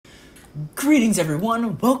Greetings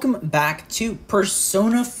everyone, welcome back to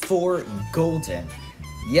Persona 4 Golden.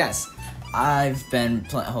 Yes, I've been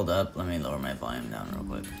hold up, let me lower my volume down real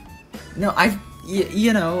quick. No, I've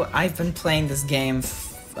been playing this game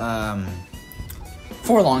for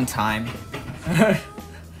a long time.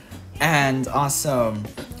 And also,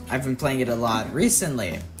 I've been playing it a lot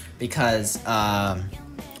recently because I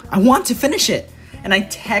want to finish it. And I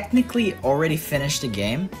technically already finished the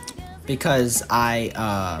game because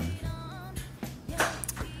I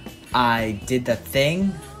did the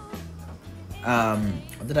thing.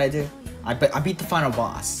 What did I do? I beat the final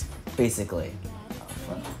boss, basically.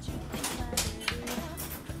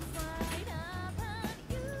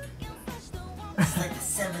 It's like the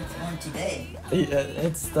 7th one today. Yeah,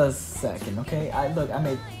 it's the second. Okay, I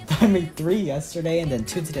made 3 yesterday and then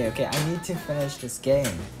 2 today. Okay, I need to finish this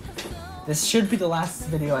game. This should be the last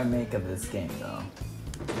video I make of this game, though.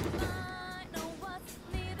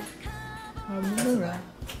 They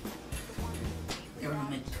were gonna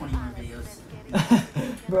make 20 more videos.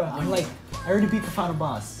 Bro, I already beat the final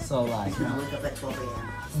boss, so like. You're gonna wake up at 12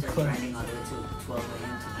 a.m. Start grinding all the way to 12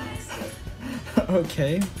 a.m. to the next day.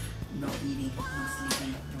 Okay. No eating, no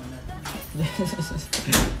sleeping, no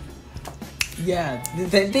nothing. Yeah,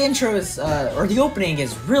 the intro is, or the opening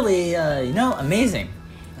is really, amazing.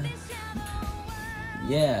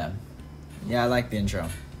 Yeah. Yeah, I like the intro.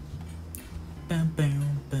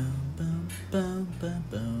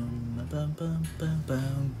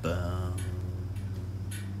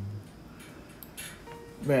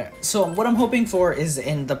 Right. So what I'm hoping for is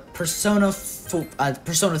in the Persona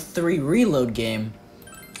 3 Reload game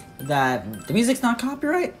that the music's not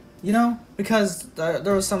copyright, because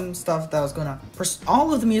there was some stuff that was going on.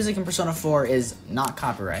 All of the music in Persona 4 is not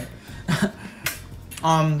copyright.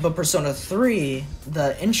 But Persona 3,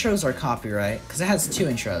 the intros are copyright, because it has 2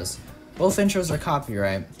 intros. Both intros are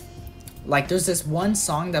copyright. Like, there's this one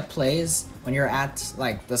song that plays when you're at,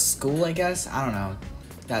 like, the school, I guess. I don't know.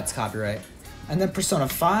 That's copyright. And then Persona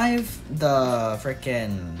 5, the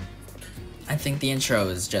frickin'... I think the intro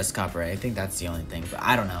is just copyright. I think that's the only thing, but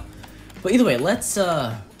I don't know. But either way, let's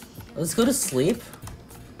go to sleep.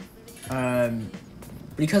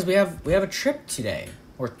 Because we have a trip today.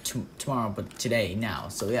 Or tomorrow, but today, now.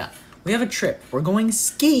 So yeah, we have a trip. We're going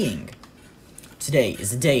skiing. Today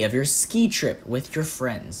is the day of your ski trip with your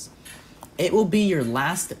friends. It will be your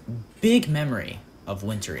last big memory of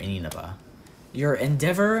winter in Inaba. You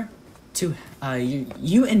endeavor to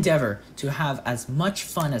have as much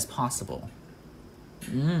fun as possible.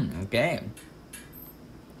 Okay.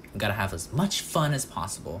 You gotta have as much fun as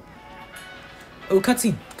possible. Oh,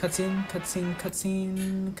 cutscene.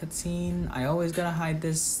 I always gotta hide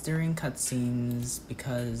this during cutscenes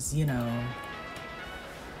because, Yeah!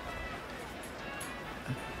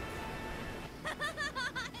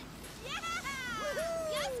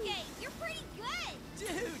 Yosuke, you're pretty good! Dude,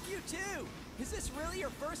 you too! Is this really your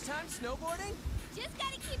first time snowboarding? Just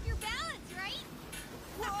gotta keep your balance, right?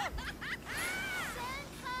 Whoa!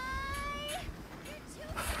 Senpai!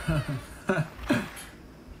 You're too...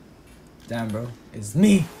 Damn, bro. It's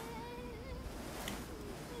me.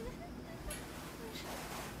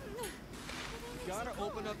 You gotta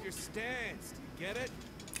open up your stance. Do you get it?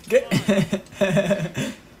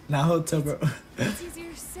 Naruto, bro. It's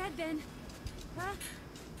easier said than... Huh?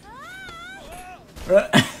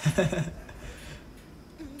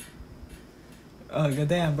 Oh,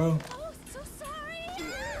 goddamn, bro. Oh, so sorry!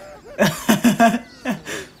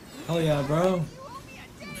 Hell yeah, bro.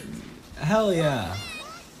 Hell yeah.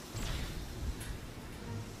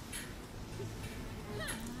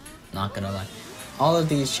 Not gonna lie. All of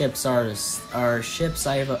these ships are ships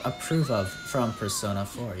I approve of from Persona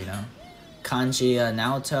 4, Kanji,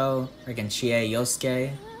 Naoto, freaking Chie,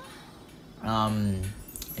 Yosuke, I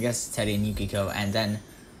guess Teddy and Yukiko, and then,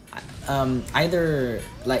 either,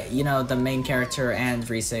 like, the main character and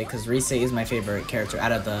Rise, because Rise is my favorite character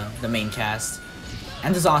out of the main cast.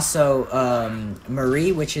 And there's also,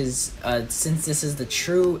 Marie, which is, since this is the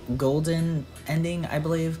true golden ending, I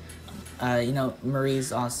believe,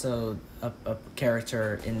 Marie's also a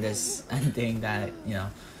character in this ending that,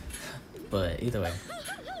 but either way.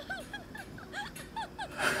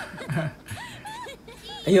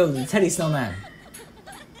 Yo, the Teddy Snowman.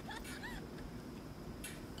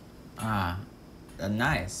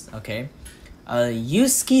 Nice, okay. You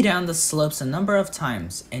ski down the slopes a number of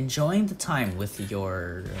times, enjoying the time with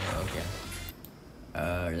your, okay.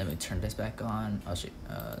 Let me turn this back on. Oh shit,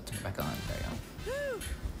 turn it back on, there you go. Whew.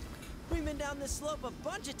 We've been down this slope a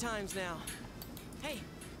bunch of times now. Hey,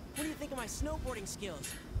 what do you think of my snowboarding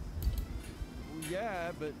skills? Well,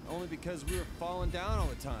 yeah, but only because we were falling down all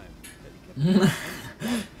the time.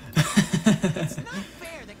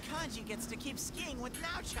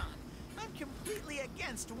 Mao-chan, I'm completely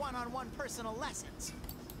against one-on-one personal lessons.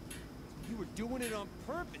 You were doing it on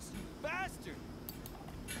purpose, you bastard!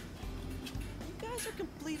 You guys are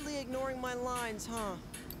completely ignoring my lines, huh?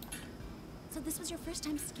 So this was your first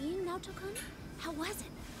time skiing, Naoto-kun? How was it?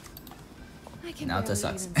 I can Naoto barely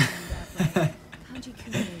sucks. even stand up.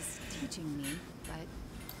 Kanji-kun is teaching me, but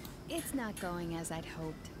it's not going as I'd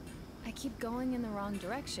hoped. I keep going in the wrong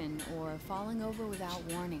direction or falling over without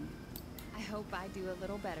warning. I hope I do a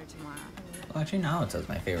little better tomorrow. Well, actually, Naoto's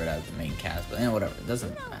my favorite out of the main cast, but whatever. It doesn't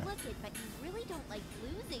You don't matter. look it, but you really don't like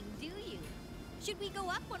losing, do you? Should we go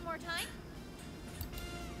up one more time?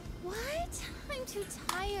 What? I'm too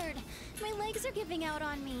tired. My legs are giving out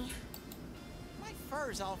on me. My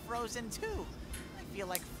fur's all frozen too. I feel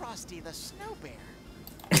like Frosty the Snow Bear.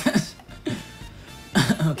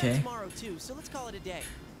 Okay. Tomorrow too, so let's call it a day.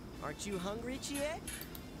 Aren't you hungry, Chie? I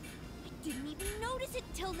didn't even notice it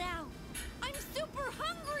till now. I'm super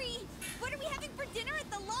hungry. What are we having for dinner at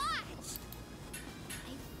the lodge?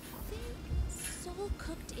 I think soul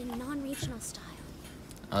cooked in non-regional style.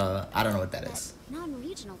 I don't know what that is. That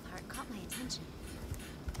non-regional part caught my attention.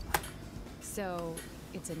 So,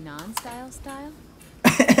 it's a non-style style?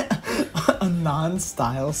 A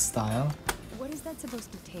non-style style? What is that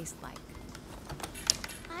supposed to taste like?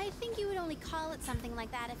 I think you would only call it something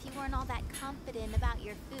like that if you weren't all that confident about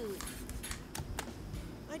your food.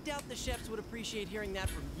 I doubt the chefs would appreciate hearing that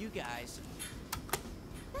from you guys.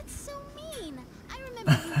 That's so mean. I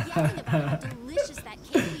remember you yelling about how delicious that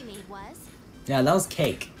cake we made was. Yeah, that was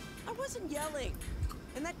cake. I wasn't yelling.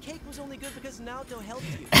 And that cake was only good because Naoto helped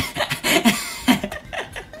you.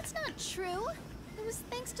 That's not true. It was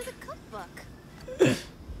thanks to the cookbook.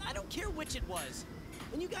 I don't care which it was.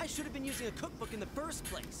 And you guys should have been using a cookbook in the first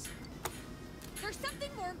place. There's something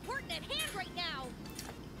more important at hand right now.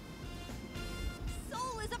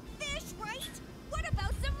 Soul is a fish, right? What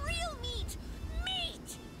about some real meat?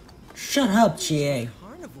 Meat! Shut up, Chie.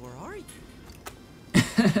 Carnivore, are you? I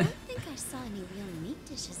don't think I saw any real meat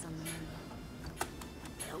dishes on the menu.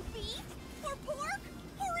 No beef? Or pork?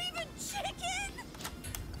 Or even chicken?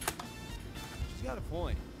 She's got a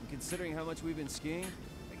point. And considering how much we've been skiing,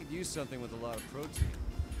 I could use something with a lot of protein.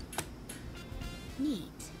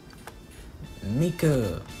 Neat.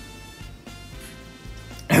 Miku.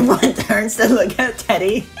 Everyone turns to look at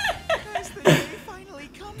Teddy. Has the day finally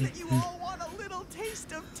come that you all want a little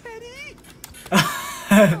taste of Teddy?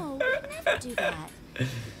 Oh, we'd never do that.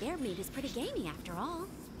 Bear meat is pretty gamey after all.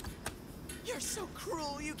 You're so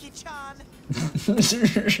cruel, Yuki-chan. What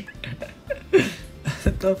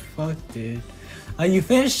the fuck, dude? You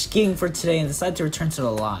finished skiing for today and decided to return to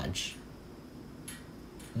the lodge.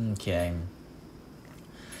 Okay.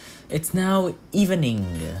 It's now evening.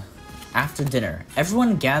 After dinner,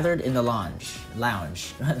 everyone gathered in the lounge.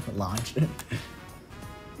 Lounge.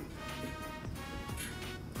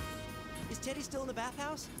 Is Teddy still in the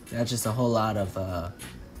bathhouse? That's just a whole lot of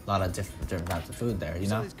different types of food there, you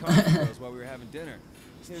Saw know? these carnivores while we were having dinner.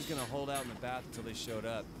 He was gonna hold out in the bath until they showed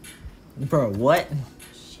up. Bro, what?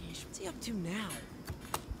 Sheesh, what's he up to now?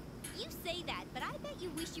 You say that, but I bet you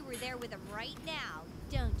wish you were there with him right now,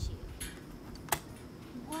 don't you?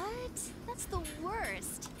 What? That's the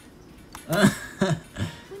worst.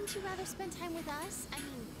 Wouldn't you rather spend time with us? I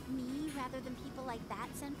mean, me rather than people like that,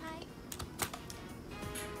 Senpai?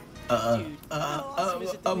 Dude, how awesome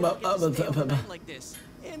is it that we don't get to stay overnight like this?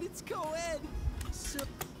 And it's co-ed. So,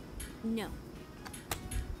 No.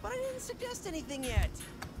 but I didn't suggest anything yet.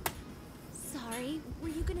 Sorry, were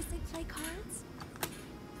you gonna say play cards?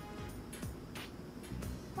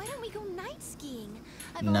 Why don't we go night skiing?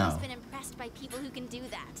 I've No. always been impressed by people who can do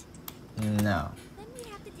that. No. Then we'd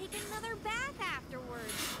have to take another bath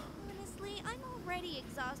afterwards. Honestly, I'm already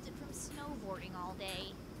exhausted from snowboarding all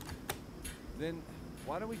day. Then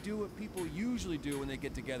why don't we do what people usually do when they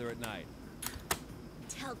get together at night?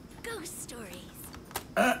 Tell ghost stories.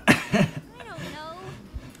 I don't know.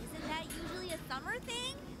 Isn't that usually a summer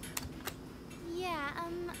thing? Yeah,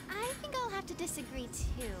 I think I'll have to disagree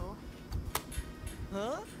too.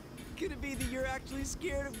 Huh? Could it be that you're actually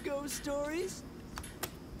scared of ghost stories?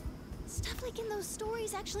 Stuff like in those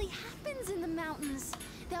stories actually happens in the mountains.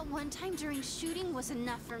 That one time during shooting was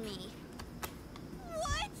enough for me.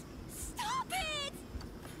 What? Stop it!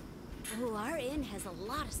 Oh, our inn has a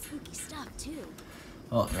lot of spooky stuff too.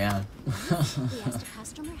 Oh, man. We asked a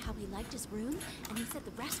customer how he liked his room, and he said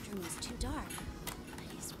the restroom was too dark. But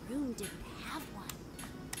his room didn't have one.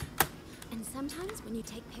 And sometimes when you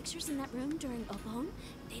take pictures in that room during Obon,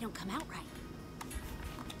 they don't come out right.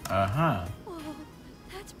 Uh-huh. Oh,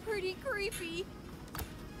 that's pretty creepy.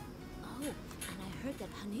 Oh, and I heard that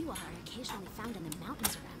Haniwa are occasionally found in the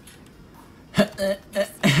mountains around here.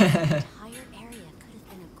 entire area could have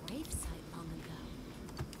been a gravesite long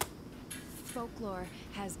ago. Folklore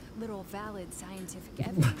has little valid scientific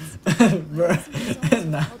evidence. Bro, But some results of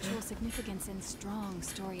nah. cultural significance and strong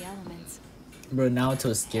story elements. Bro, Naoto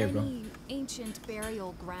is scared, bro. Any ancient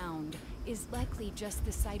burial ground is likely just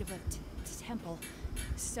the site of a temple.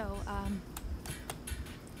 So,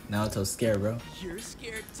 Naoto's scared, bro. You're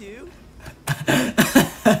scared too?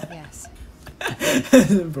 yes.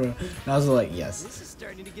 Bro, Naoto like, yes. This is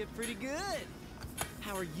starting to get pretty good.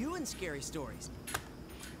 How are you in scary stories?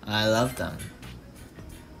 I love them.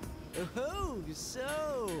 Oh,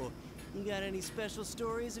 so you got any special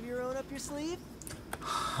stories of your own up your sleeve?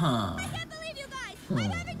 Huh. I can't believe you guys! I'm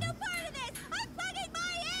having no part of this! I'm plugging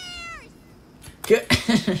my ears! Good.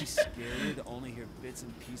 You scared to only hear bits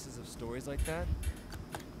and pieces of stories like that?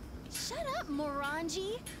 Shut up,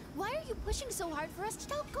 Morangi! Why are you pushing so hard for us to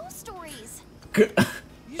tell ghost stories? Good.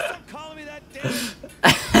 You stop calling me that, damn it!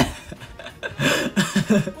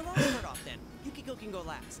 Well, I'll start off then. Yukiko can go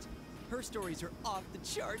last. Her stories are off the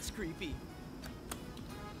charts creepy.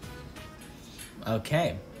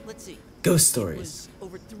 Okay. Let's see. Ghost It stories. was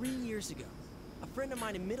over 3 years ago. A friend of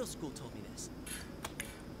mine in middle school told me this.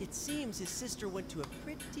 It seems his sister went to a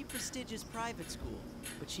pretty prestigious private school,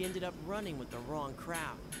 but she ended up running with the wrong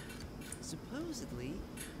crowd. Supposedly,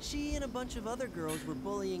 she and a bunch of other girls were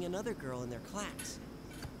bullying another girl in their class.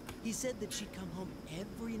 He said that she'd come home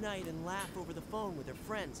every night and laugh over the phone with her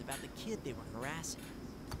friends about the kid they were harassing.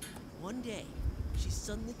 One day, she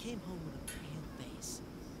suddenly came home with a pale face.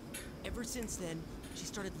 Ever since then, she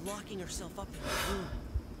started locking herself up in her room.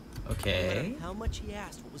 No matter Okay. how much he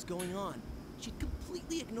asked what was going on, she'd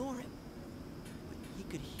completely ignore him. But he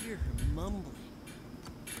could hear her mumbling.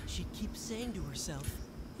 She'd keep saying to herself,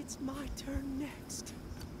 "It's my turn next."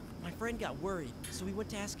 My friend got worried, so he went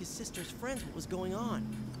to ask his sister's friends what was going on.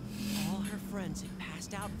 All her friends had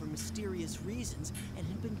passed out for mysterious reasons and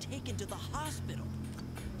had been taken to the hospital.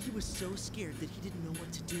 He was so scared that he didn't know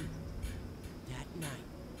what to do. That night,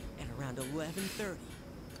 at around 11:30,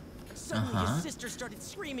 suddenly his sister started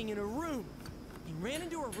screaming in her room. He ran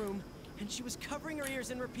into her room, and she was covering her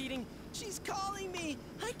ears and repeating, "She's calling me!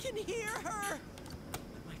 I can hear her!" But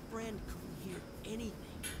my friend couldn't hear anything.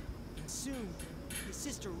 And soon, his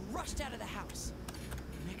sister rushed out of the house.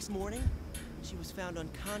 The next morning, she was found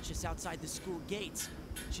unconscious outside the school gates,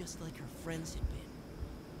 just like her friends had been.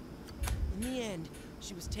 In the end,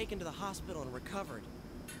 she was taken to the hospital and recovered.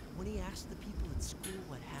 When he asked the people at school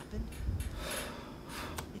what happened,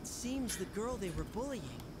 it seems the girl they were bullying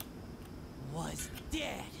was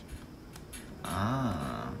dead.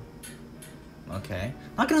 Ah. Okay.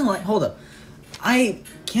 Not gonna lie. Hold up. I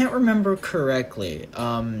can't remember correctly.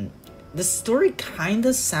 The story kind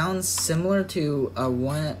of sounds similar to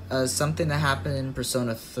something that happened in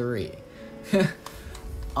Persona 3.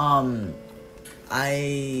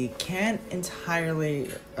 I can't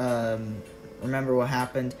entirely remember what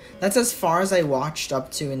happened. That's as far as I watched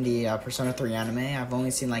up to in the Persona 3 anime. I've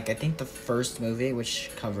only seen I think the first movie,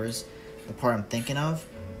 which covers the part I'm thinking of.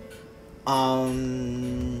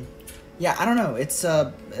 Yeah, I don't know. It's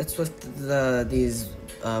with these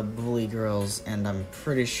bully girls, and I'm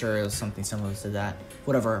pretty sure it was something similar to that.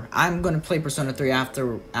 Whatever. I'm gonna play Persona 3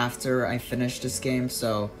 after I finish this game,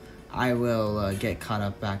 so I will get caught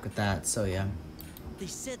up back with that. So yeah. They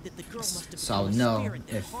said that the girl must have So I'll become a know spirit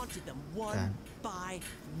that if haunted them one that- by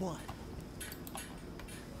one.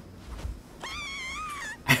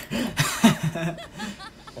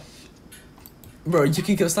 Bro,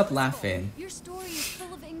 Yukiko, stop laughing. Your story is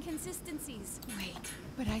full of inconsistencies. Wait,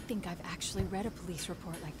 but I think I've actually read a police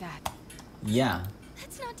report like that. Yeah.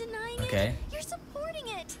 That's not denying Okay. it. You're supporting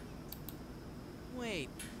it. Wait,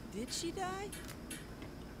 did she die?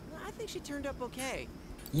 I think she turned up okay.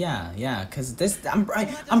 Yeah, cause this that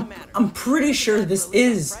doesn't matter. I'm pretty You sure got this to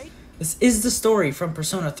live, is right? the story from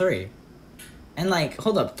Persona 3. And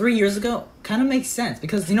hold up, 3 years ago kind of makes sense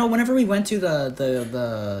because whenever we went to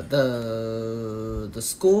the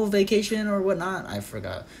school vacation or whatnot, I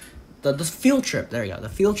forgot. The field trip, there you go. The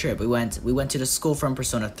field trip we went to the school from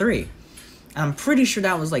Persona 3. And I'm pretty sure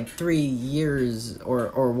that was 3 years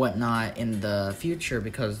or whatnot in the future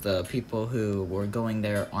because the people who were going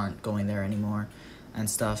there aren't going there anymore and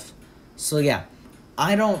stuff. So yeah,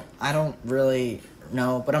 I don't really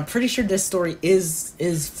know, but I'm pretty sure this story is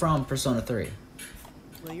from Persona 3.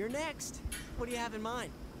 Well, you're next. What do you have in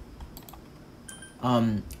mind?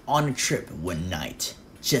 On a trip one night,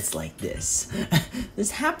 just like this.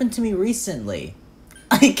 This happened to me recently.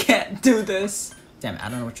 I can't do this. Damn it, I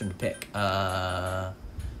don't know which one to pick. On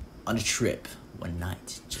a trip one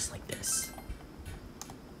night, just like this.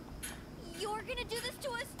 You're gonna do this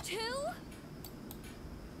to us too?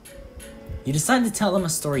 You decide to tell them a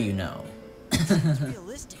story you know. It's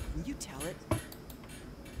realistic when you tell it.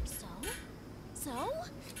 So?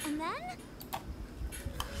 And then?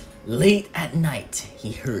 Late at night,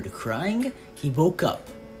 he heard crying. He woke up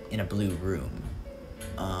in a blue room.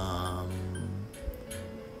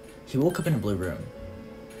 He woke up in a blue room.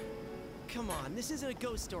 Come on, this isn't a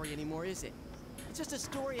ghost story anymore, is it? It's just a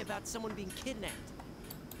story about someone being kidnapped.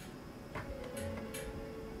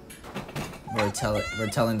 We're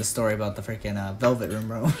telling the story about the freaking Velvet Room,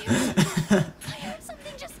 bro. I heard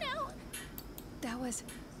something just now. That was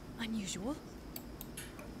unusual.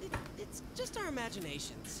 It's just our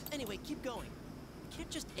imaginations. Anyway, keep going. You can't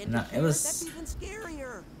just end No, it it here. was- That's even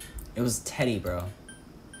scarier. It was Teddy, bro.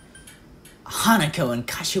 Hanako and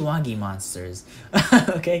Kashiwagi monsters.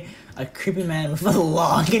 Okay? A creepy man with a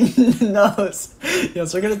long nose.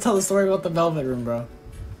 Yes, we're gonna tell the story about the Velvet Room, bro.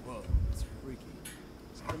 Whoa, it's freaky.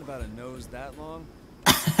 Something about a nose that long?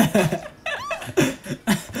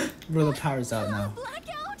 Bro, the power's out now.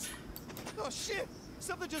 Blackout? Oh shit!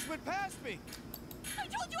 Something just went past me! I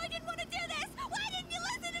told you I didn't want to do this! Why didn't you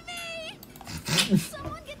listen to me?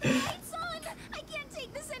 Someone get the lights on! I can't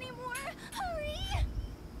take this anymore! Hurry!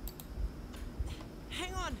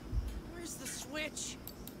 Hang on. Where's the switch?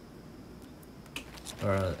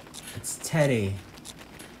 Bro, it's Teddy.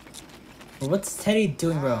 Bro, what's Teddy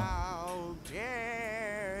doing, bro? How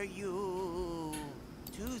dare you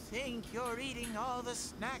to think you're eating all the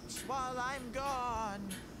snacks while I'm gone?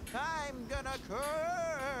 I'm gonna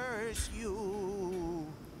curse you.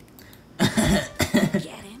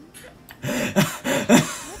 Get him?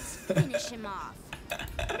 Let's finish him off.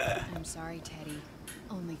 I'm sorry, Teddy.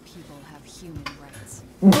 Only people have human rights.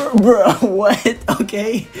 Bro, what?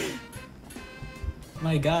 Okay.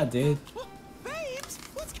 My god, dude. Oh, babes,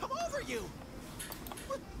 what's come over you?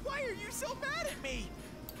 Why are you so mad at me?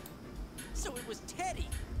 So it was Teddy.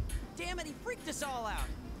 Damn it, he freaked us all out.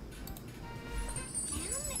 And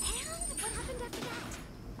what happened after that?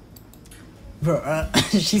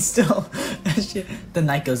 Bro, she's still... the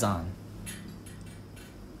night goes on.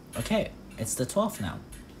 Okay, it's the 12th now.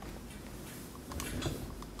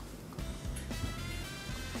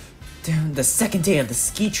 Dude, the second day of the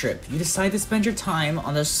ski trip, you decide to spend your time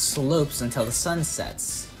on the slopes until the sun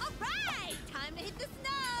sets. Alright! Time to hit the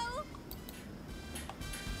snow!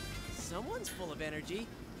 Someone's full of energy.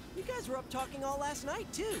 You guys were up talking all last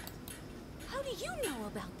night, too. How do you know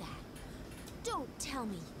about that? Don't tell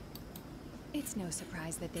me. It's no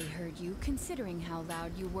surprise that they heard you, considering how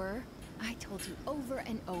loud you were. I told you over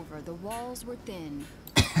and over, the walls were thin.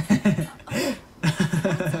 I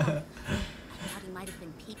thought he might have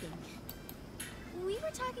been peeping. We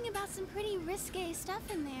were talking about some pretty risque stuff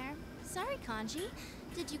in there. Sorry, Kanji.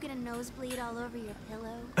 Did you get a nosebleed all over your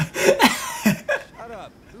pillow? Shut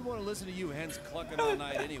up. We want to listen to you hens clucking all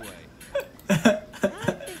night anyway. I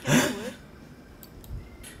think I would.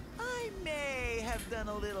 I may have done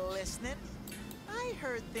a little listening. I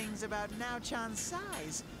heard things about Nao-chan's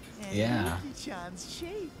size and Yeah. Yuki-chan's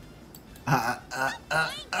shape. We didn't talk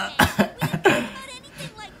about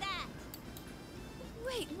anything like that.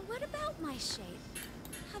 Wait, what about my shape?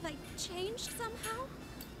 Have I changed somehow?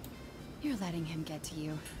 You're letting him get to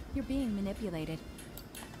you. You're being manipulated.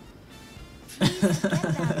 Please forget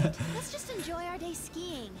about it. Let's just enjoy our day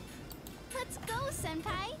skiing. Let's go,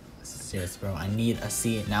 Senpai. Serious, bro. I need a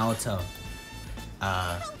C Naoto.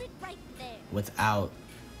 Hold it right there. Without...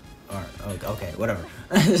 Or... Oh, okay, whatever.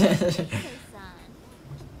 Son,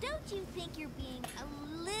 don't you think you're being a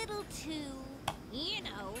little too, you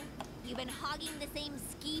know, you've been hogging the same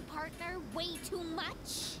ski partner way too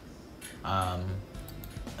much?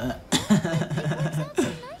 It works out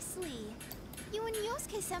so nicely. You and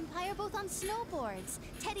Yosuke Senpai are both on snowboards.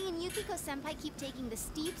 Teddy and Yukiko Senpai keep taking the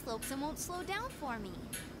steep slopes and won't slow down for me.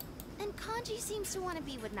 And Kanji seems to want to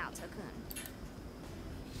be with Naoto-kun.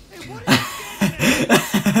 Hey, what are you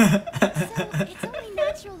So it's only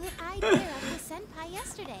natural that I pair up with Senpai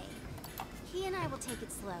yesterday. He and I will take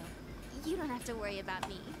it slow. You don't have to worry about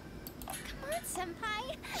me. Come on,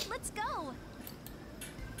 Senpai. Let's go.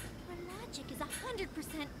 Our logic is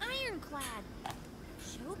 100% ironclad.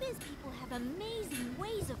 Showbiz people have amazing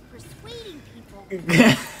ways of persuading people.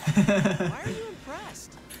 Why are you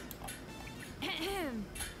impressed?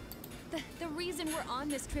 The reason we're on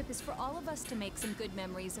this trip is for all of us to make some good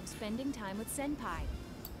memories of spending time with Senpai.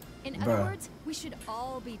 In other Bruh. words, we should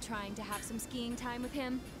all be trying to have some skiing time with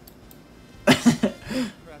him.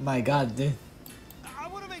 My god, dude. I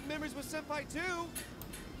want to make memories with Senpai too!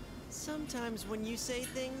 Sometimes when you say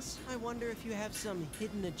things, I wonder if you have some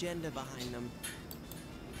hidden agenda behind them.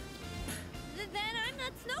 Then I'm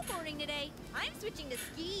not snowboarding today. I'm switching to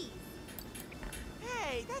skis.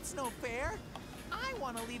 Hey, that's no fair. I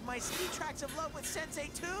want to leave my ski tracks of love with Sensei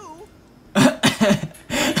too.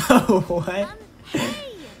 What?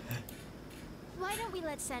 Hey! Why don't we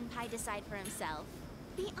let Senpai decide for himself?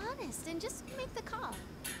 Be honest and just make the call.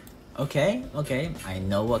 Okay, okay. I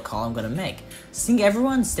know what call I'm gonna make. Seeing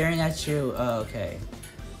everyone staring at you. Okay.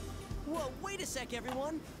 Whoa, wait a sec,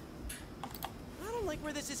 everyone. I don't like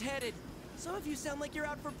where this is headed. Some of you sound like you're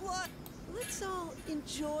out for blood. Let's all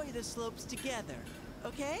enjoy the slopes together,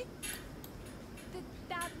 okay?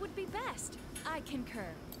 That would be best. I concur.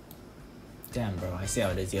 Damn, bro. I see how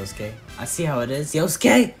it is, Yosuke. I see how it is,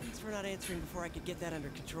 Yosuke. Thanks for not answering before I could get that under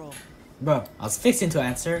control. Bro, I was fixing to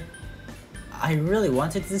answer. I really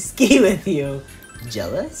wanted to ski with you.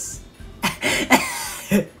 Jealous? Damn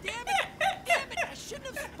it! Damn it! I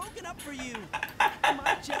shouldn't have spoken up for you. Am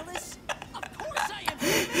I jealous? Of course I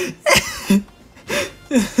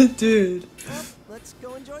am. Dude. Well, let's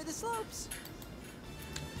go enjoy the slopes.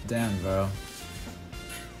 Damn, bro.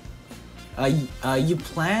 You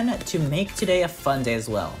plan to make today a fun day as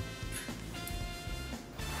well.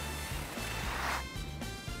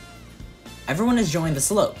 Everyone is enjoying the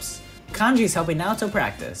slopes. Kanji is helping Naoto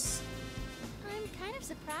practice. I'm kind of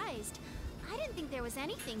surprised. I didn't think there was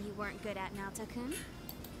anything you weren't good at, Naoto-kun.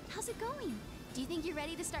 How's it going? Do you think you're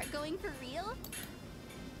ready to start going for real?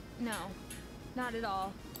 No, not at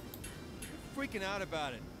all. You're freaking out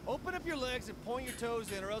about it. Open up your legs and point your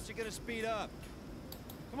toes in, or else you're gonna speed up.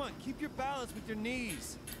 Come on, keep your balance with your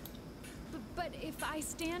knees. But if I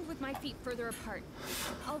stand with my feet further apart,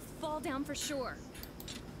 I'll fall down for sure.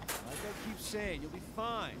 Like I keep saying, you'll be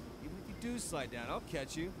fine. Even if you do slide down, I'll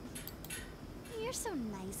catch you. You're so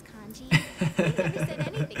nice, Kanji. You never said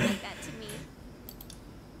anything like that to me.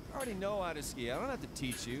 I already know how to ski. I don't have to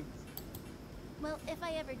teach you. Well, if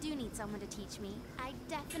I ever do need someone to teach me, I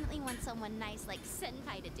definitely want someone nice like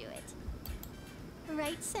Senpai to do it.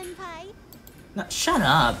 Right, Senpai? No, shut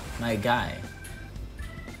up, my guy.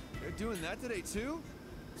 They're doing that today too?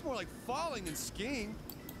 It's more like falling than skiing.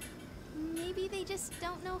 Maybe they just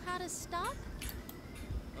don't know how to stop?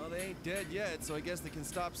 Well, they ain't dead yet, so I guess they can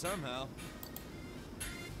stop somehow.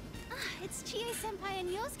 Ah, it's Chie-senpai and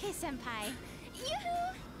Yosuke-senpai.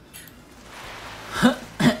 Yoo-hoo!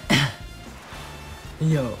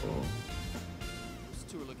 Yo. Those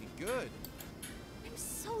two are looking good. I'm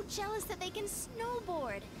so jealous that they can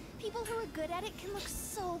snowboard. People who are good at it can look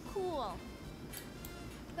so cool.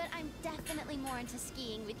 But I'm definitely more into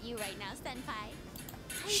skiing with you right now, Senpai.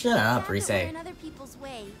 Shut up, We're Rise. in other people's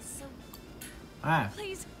way, so Ah.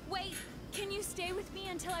 Please, wait. Can you stay with me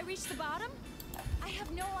until I reach the bottom? I have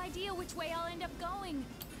no idea which way I'll end up going.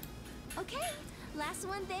 okay. Last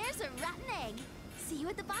one there's a rotten egg. See you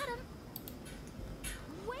at the bottom.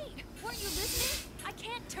 Wait, weren't you listening? I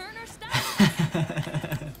can't turn or stop.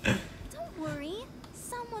 Don't worry.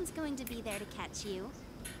 Someone's going to be there to catch you.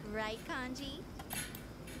 Right, Kanji?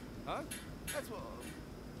 Huh? That's what...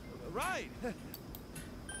 Right.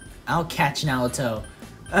 I'll catch Naoto.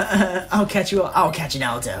 I'll catch you. I'll catch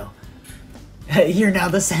Naoto. You're now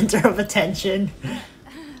the center of attention.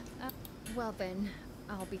 Well then,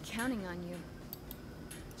 I'll be counting on you.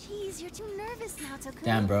 Jeez, you're too nervous now, Toku.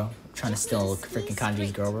 Damn, bro. I'm trying to Just steal need to freaking stay Kanji's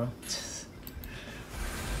straight. girl, bro.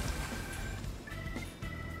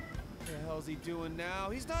 What the hell's he doing now?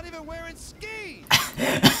 He's not even wearing skis!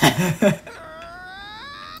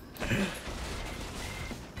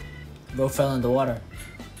 Bro fell in the water.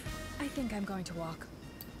 I think I'm going to walk.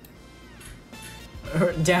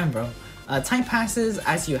 Damn, bro. Time passes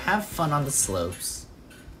as you have fun on the slopes.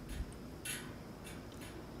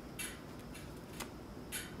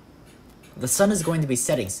 The sun is going to be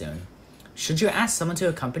setting soon. Should you ask someone to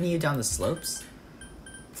accompany you down the slopes?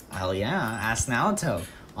 Hell yeah, ask Naoto.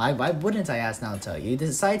 Why wouldn't I ask Naoto? You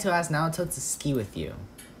decide to ask Naoto to ski with you.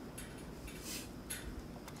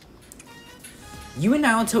 You and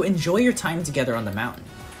Naoto enjoy your time together on the mountain.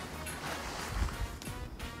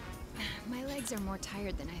 My legs are more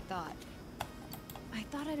tired than I thought. I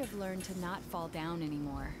thought I'd have learned to not fall down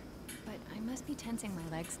anymore, but I must be tensing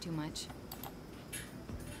my legs too much.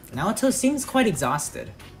 Naoto seems quite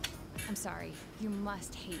exhausted. I'm sorry. You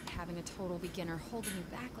must hate having a total beginner holding you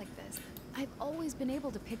back like this. I've always been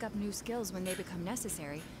able to pick up new skills when they become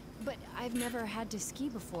necessary, but I've never had to ski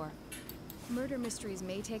before. Murder mysteries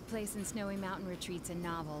may take place in snowy mountain retreats and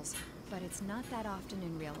novels, but it's not that often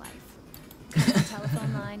in real life. A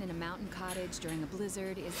telephone line in a mountain cottage during a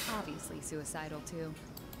blizzard is obviously suicidal too.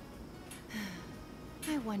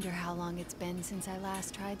 I wonder how long it's been since I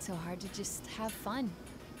last tried so hard to just have fun.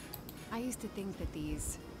 I used to think that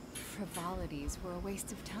these frivolities were a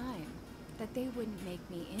waste of time, that they wouldn't make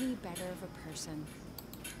me any better of a person.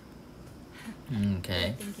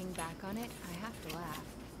 Okay. Thinking back on it, I have to laugh.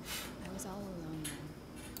 I was all alone then.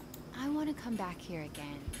 I want to come back here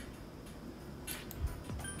again.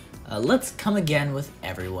 Let's come again with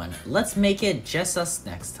everyone. Let's make it just us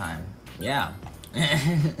next time. Yeah.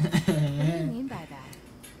 What do you mean by that?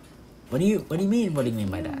 What do you mean? What do you mean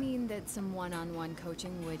by You that? mean that some one-on-one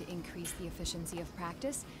coaching would increase the efficiency of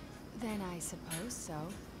practice? Then I suppose so.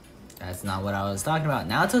 That's not what I was talking about.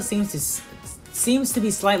 Naoto seems to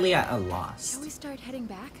be slightly at a loss. Shall we start heading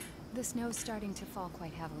back? The snow's starting to fall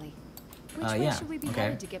quite heavily. Which way Yeah, should we be okay.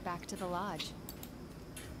 headed to get back to the lodge?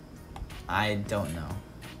 I don't know.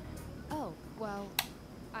 Oh, well,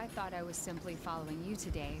 I thought I was simply following you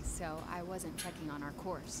today, so I wasn't checking on our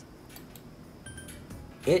course.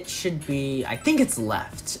 It should be. I think it's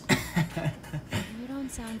left. You don't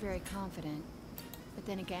sound very confident. But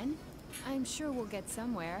then again, I'm sure we'll get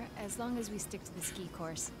somewhere as long as we stick to the ski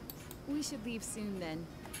course. We should leave soon then.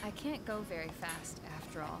 I can't go very fast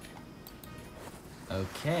after all.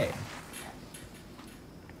 Okay.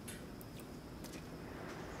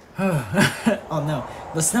 Oh no.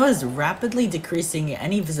 The snow is rapidly decreasing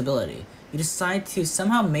any visibility. You decide to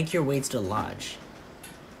somehow make your way to the lodge.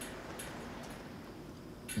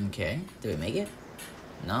 Okay. Did we make it?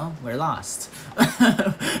 No? We're lost.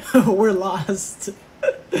 We're lost.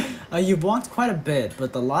 You've walked quite a bit,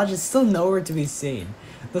 but the lodge is still nowhere to be seen.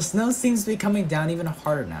 The snow seems to be coming down even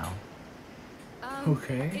harder now.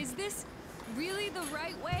 Okay. Is this really the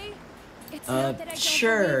right way? It's not that I don't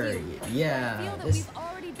Sure. believe you. Yeah. I feel that This we've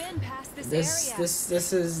already been past this area.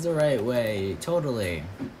 this is the right way. Totally.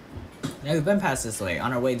 Yeah, we've been past this way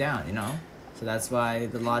on our way down, you know? So that's why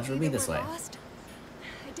the lodge would be Maybe this we're way. lost?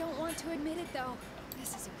 I don't want to admit it though. This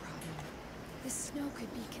is a problem. The snow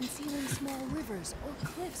could be concealing small rivers or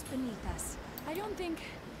cliffs beneath us. I don't think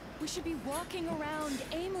we should be walking around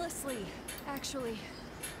aimlessly. Actually,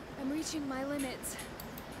 I'm reaching my limits.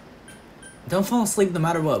 Don't fall asleep no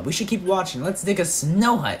matter what. We should keep watching. Let's dig a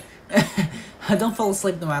snow hut. Don't fall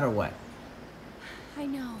asleep no matter what. I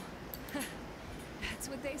know. That's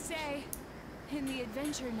what they say in the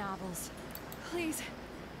adventure novels. Please,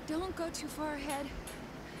 don't go too far ahead.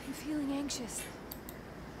 I'm feeling anxious.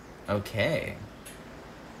 Okay.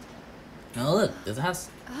 Oh look, there's a house.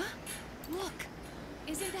 Look,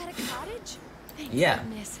 isn't that a cottage? Thank Yeah.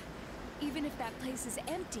 goodness. Even if that place is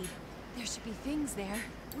empty, there should be things there.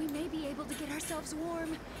 We may be able to get ourselves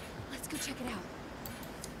warm. Let's go check it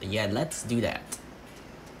out. Yeah, let's do that.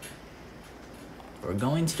 We're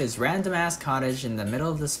going to this random ass cottage in the middle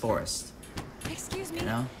of this forest. Excuse me. You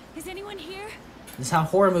know? Is anyone here? This is how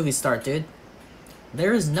horror movies start, dude.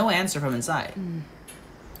 There is no answer from inside.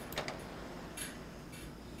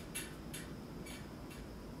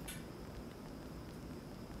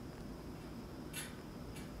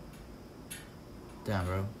 Damn,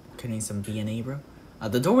 bro. Could need some B&E, bro.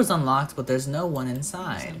 The door was unlocked, but there's no one It's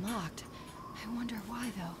inside. unlocked. I wonder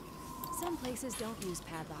why though. Some places don't use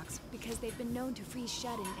padlocks because they've been known to freeze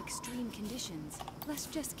shut in extreme conditions. Let's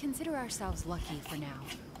just consider ourselves lucky for now.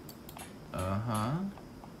 Uh-huh.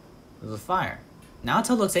 There's a fire.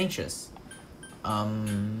 Naoto looks anxious.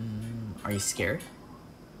 Are you scared?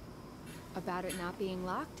 About it not being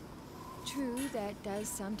locked? True, that does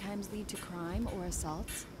sometimes lead to crime or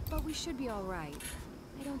assaults, but we should be all right.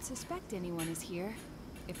 I don't suspect anyone is here.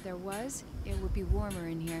 If there was, it would be warmer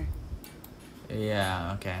in here.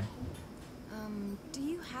 Yeah, okay. Do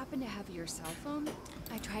you happen to have your cell phone?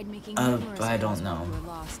 I tried making I numerous don't calls know. while you were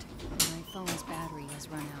lost, and my phone's battery has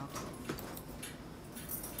run out.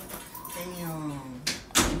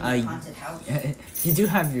 Damn. Haunted house. You do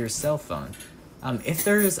have your cell phone. If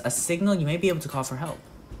there's a signal, you may be able to call for help.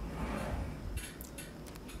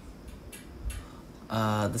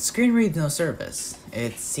 The screen reads no service.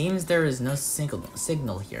 It seems there is no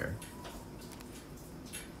signal here.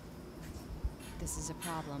 This is a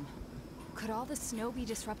problem. Could all the snow be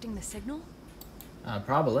disrupting the signal?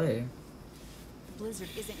 Probably. The blizzard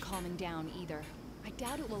isn't calming down either. I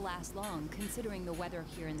doubt it will last long, considering the weather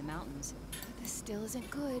here in the mountains. But this still isn't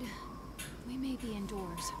good. We may be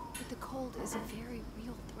indoors, but the cold is a very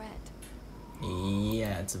real threat.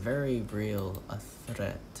 Yeah, it's a very real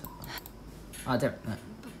threat. Ah, there.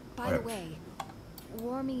 By Whatever. the way,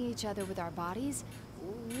 warming each other with our bodies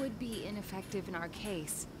would be ineffective in our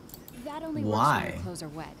case. That only works when Why? your clothes are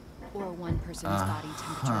wet, or one person's body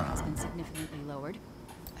temperature has been significantly lowered.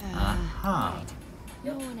 Right.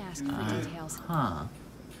 No one asked for details. Huh.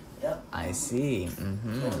 Yep. I see.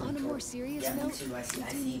 Mm-hmm. On a more serious Yeah, me note, too. I see. we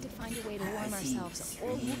do need to find a way to warm see. ourselves, or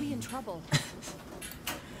we'll be in trouble.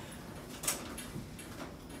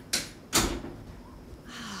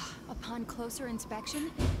 Upon closer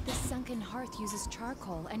inspection, this sunken hearth uses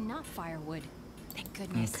charcoal and not firewood. Thank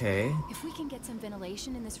goodness. Okay. If we can get some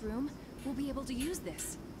ventilation in this room, we'll be able to use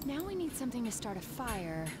this. Now we need something to start a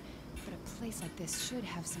fire, but a place like this should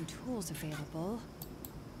have some tools available.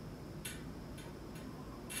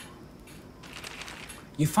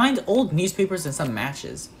 You find old newspapers and some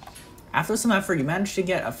matches. After some effort, you manage to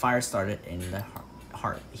get a fire started in the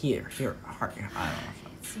heart. Here, heart. I don't know.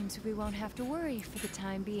 It seems we won't have to worry for the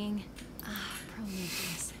time being. Ah,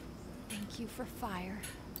 Prometheus. Thank you for fire.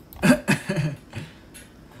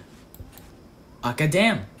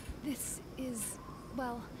 Goddamn. This is,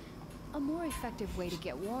 well, a more effective way to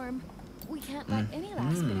get warm. We can't let any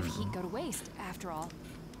last bit of heat go to waste, after all.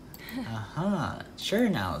 Sure,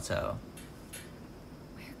 Naruto.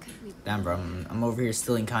 Where could we Damn, bro. I'm over here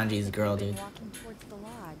stealing Kanji's girl, We've been dude. walking towards the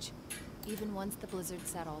lodge. Even once the blizzard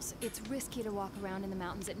settles, it's risky to walk around in the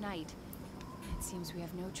mountains at night. It seems we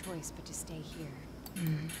have no choice but to stay here.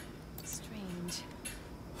 Strange.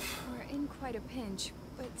 We're in quite a pinch,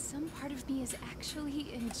 but some part of me is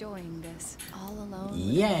actually enjoying this. All alone. with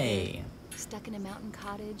Yay. Stuck in a mountain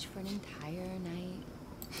cottage for an entire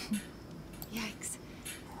night. Yikes.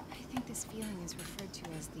 I think this feeling is referred to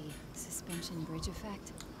as the suspension bridge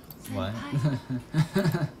effect. What?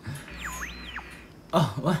 Senpai,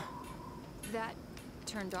 Oh, what? that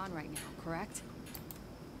turned on right now, correct?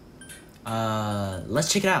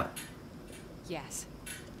 Let's check it out. Yes.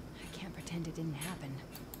 I can't pretend it didn't happen.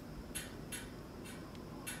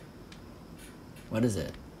 What is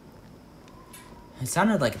it? It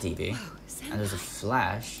sounded like a TV. Whoa, And there's a Senpai,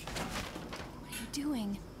 flash. what are you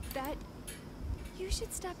doing? That... You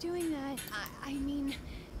should stop doing that. I mean,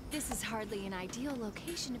 this is hardly an ideal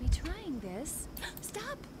location to be trying this.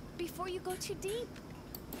 Stop! Before you go too deep.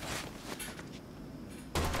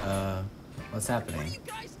 What's What are happening? you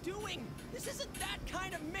guys doing? This isn't that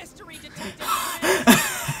kind of mystery detective.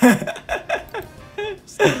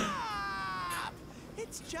 Stop!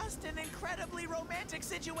 It's just an incredibly romantic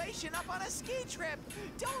situation up on a ski trip.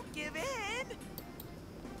 Don't give in.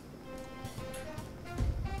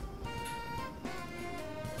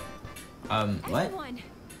 What? Everyone,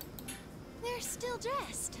 they're still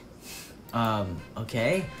dressed.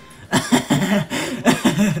 Okay.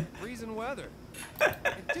 Freezing weather.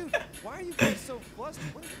 And dude, why are you guys so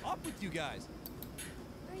flustered? What is up with you guys?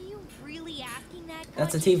 Are you really asking that?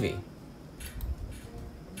 That's a Kanji? TV.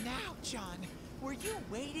 Now, John, were you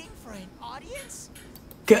waiting for an audience?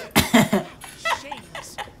 Good.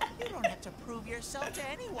 Shameless. You don't have to prove yourself to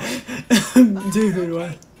anyone. Dude, Okay,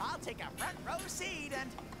 what? I'll take a front row seat and...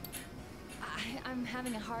 I'm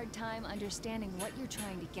having a hard time understanding what you're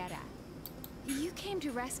trying to get at. You came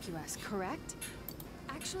to rescue us, correct?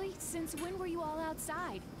 Actually, since when were you all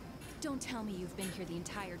outside? Don't tell me you've been here the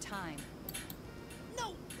entire time.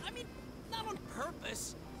 No, I mean, not on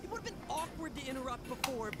purpose. It would have been awkward to interrupt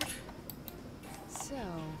before, but So,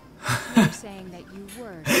 you're saying that you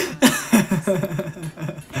were trying.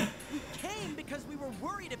 we came because we were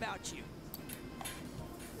worried about you.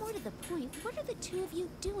 More to the point, what are the two of you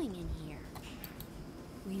doing in here?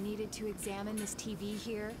 We needed to examine this TV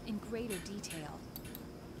here in greater detail.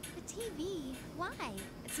 The TV? Why?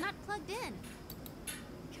 It's not plugged in.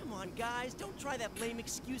 Come on, guys, don't try that lame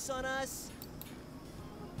excuse on us.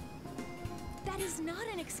 That is not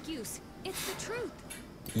an excuse. It's the truth.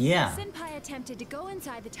 Yeah. Senpai attempted to go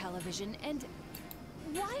inside the television and...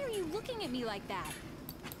 Why are you looking at me like that?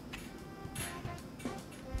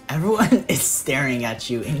 Everyone is staring at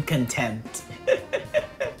you in contempt.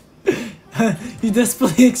 You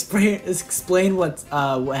desperately explain what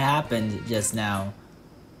happened just now.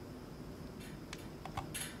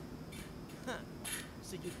 Huh.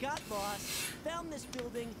 So you got lost, found this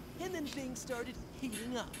building, and then things started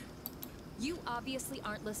heating up. You obviously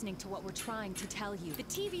aren't listening to what we're trying to tell you. The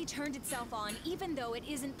TV turned itself on even though it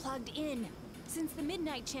isn't plugged in. Since the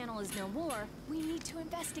Midnight Channel is no more, we need to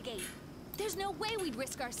investigate. There's no way we'd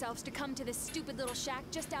risk ourselves to come to this stupid little shack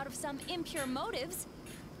just out of some impure motives.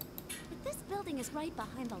 But this building is right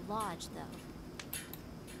behind the lodge, though.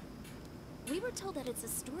 We were told that it's a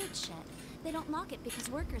storage shed. They don't lock it because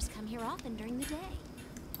workers come here often during the day.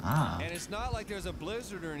 Ah. And it's not like there's a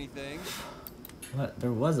blizzard or anything. What?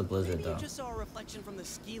 There was a blizzard Maybe though. you just saw a reflection from the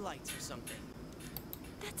ski lights or something.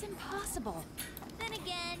 That's impossible. Then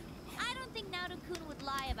again, I don't think Naoto-kun would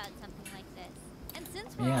lie about something like this. And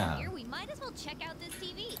since we're Yeah. all here, we might as well check out this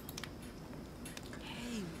TV.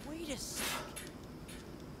 Hey, wait a sec.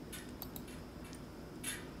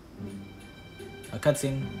 A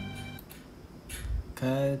cutscene.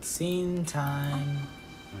 Cutscene time.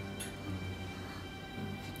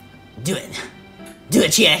 Do it. Do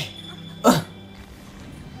it, Chie.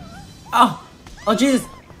 Oh! Oh, Jesus!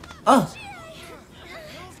 Oh!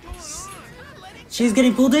 She's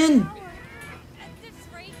getting pulled in!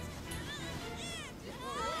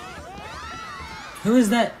 Who is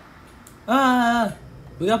that? Ah!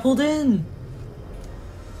 We got pulled in!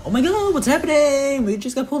 Oh my god, what's happening? We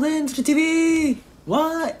just got pulled into the TV!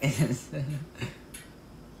 What? Hurts.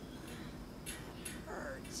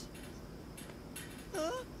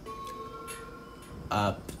 Huh?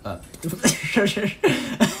 Up. What the hell is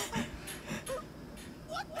this?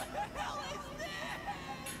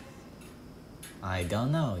 I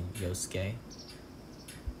don't know, Yosuke.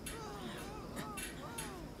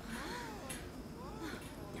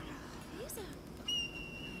 He's a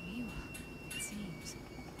Aniwa, it seems.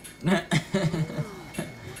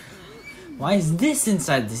 Why is this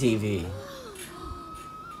inside the TV?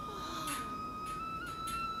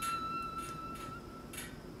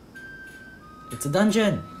 It's a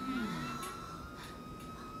dungeon.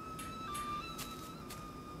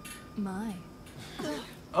 My.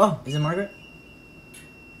 Oh, is it Margaret?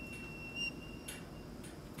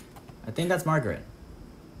 I think that's Margaret.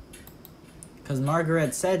 Because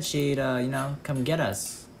Margaret said she'd, you know, come get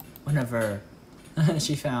us whenever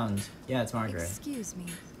she found. Yeah, it's Margaret. Excuse me.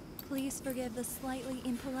 Please forgive the slightly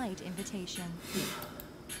impolite invitation.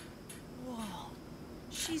 Whoa.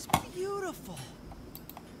 She's beautiful.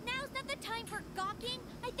 Now's not the time for gawking.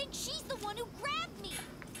 I think she's the one who grabbed me.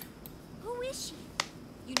 Who is she?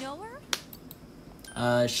 You know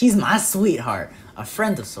her? She's my sweetheart. A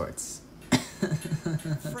friend of sorts.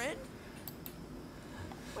 Friend?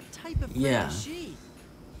 What type of friend Yeah. is she?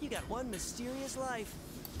 You got one mysterious life.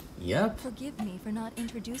 Yep. Forgive me for not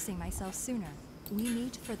introducing myself sooner. We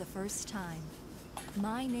meet for the first time.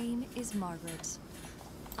 My name is Margaret.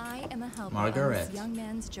 I am a helper on Margaret. this young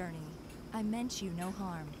man's journey. I meant you no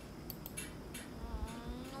harm.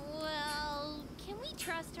 Well, can we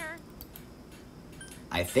trust her?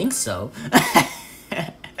 I think so.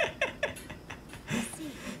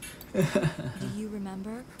 Do you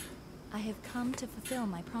remember? I have come to fulfill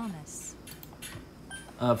my promise.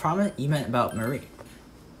 Promise? You meant about Marie.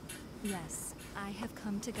 Yes, I have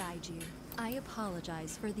come to guide you. I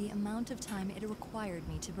apologize for the amount of time it required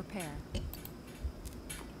me to prepare.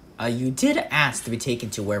 You did ask to be taken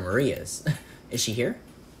to where Marie is. Is she here?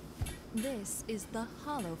 This is the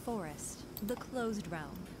Hollow Forest, the closed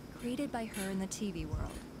realm, created by her in the TV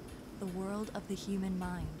world, the world of the human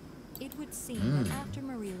mind. It would seem that after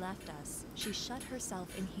Marie left us, she shut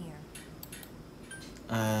herself in here.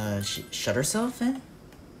 She shut herself in?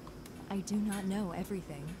 I do not know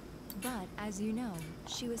everything, but as you know,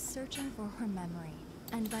 she was searching for her memory,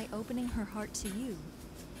 and by opening her heart to you,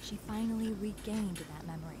 she finally regained that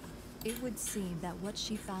memory. It would seem that what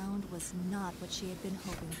she found was not what she had been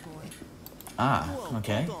hoping for. Ah, Whoa,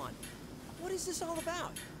 okay. hold on. What is this all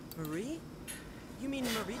about? Marie? You mean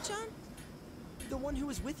Marie-chan? The one who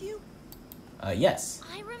was with you? Yes.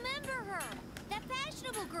 I remember her. That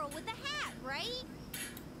fashionable girl with the hat, right?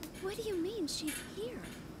 What do you mean she's here?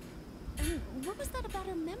 And what was that about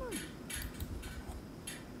her memory?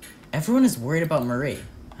 Everyone is worried about Marie.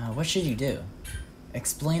 What should you do?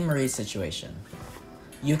 Explain Marie's situation.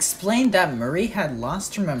 You explained that Marie had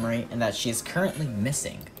lost her memory and that she is currently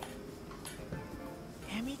missing.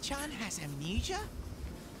 Emi-chan has amnesia?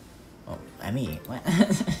 Oh, Emmy, what?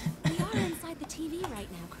 We are inside the TV right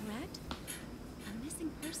now, correct? A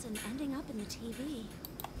missing person ending up in the TV.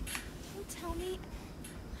 Don't tell me.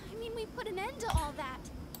 I mean, we put an end to all that.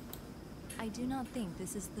 I do not think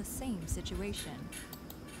this is the same situation.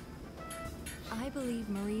 I believe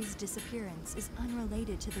Marie's disappearance is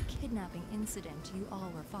unrelated to the kidnapping incident you all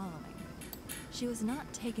were following. She was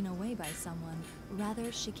not taken away by someone,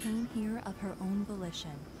 rather she came here of her own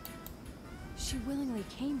volition. She willingly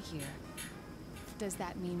came here. Does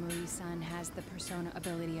that mean Marie-san has the persona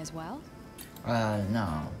ability as well?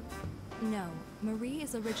 No. No, Marie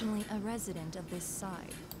is originally a resident of this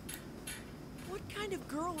side. What kind of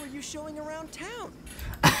girl were you showing around town?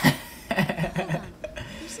 Hold on.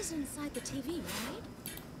 This is inside the TV, right?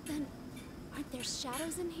 Then, aren't there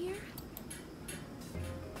shadows in here?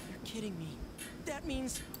 You're kidding me. That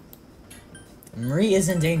means... Marie is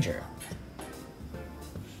in danger.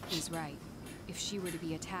 He's right. If she were to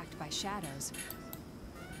be attacked by shadows,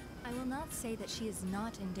 I will not say that she is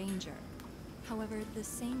not in danger. However, the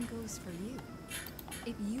same goes for you.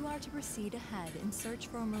 If you are to proceed ahead in search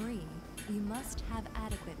for Marie, you must have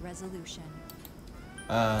adequate resolution.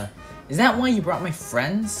 Is that why you brought my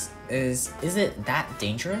friends? Is it that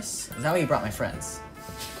dangerous? Is that why you brought my friends?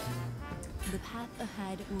 The path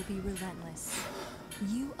ahead will be relentless.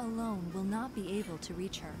 You alone will not be able to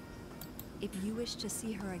reach her. If you wish to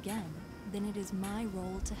see her again, then it is my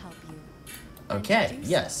role to help you. And Okay, to do so,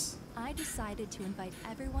 yes. I decided to invite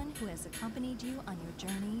everyone who has accompanied you on your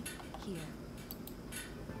journey here.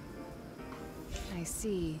 I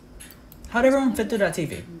see. How'd everyone fit through that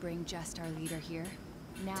TV? And bring just our leader here.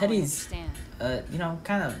 Now Teddy's, I understand. you know,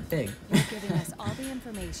 kind of big. You're giving us all the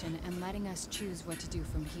information and letting us choose what to do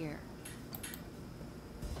from here.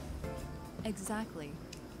 Exactly.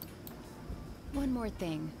 One more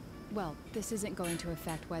thing. Well, this isn't going to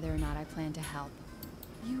affect whether or not I plan to help.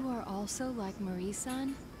 You are also like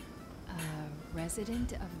Marie-san? A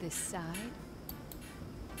resident of this side?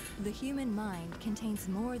 The human mind contains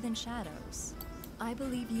more than shadows. I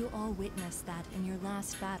believe you all witnessed that in your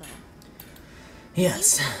last battle.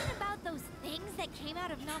 Yes. You talking about those things that came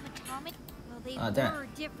out of Namatomic? Well, they damn. were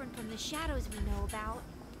different from the shadows we know about.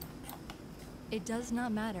 It does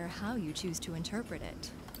not matter how you choose to interpret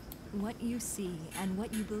it. What you see and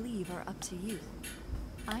what you believe are up to you.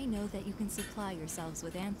 I know that you can supply yourselves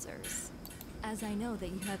with answers, as I know that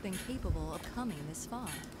you have been capable of coming this far.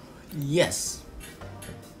 Yes.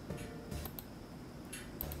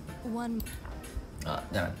 One,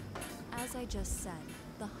 Damn it. as I just said,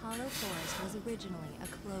 the Hollow Forest was originally a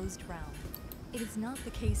closed realm. It is not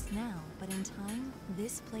the case now, but in time,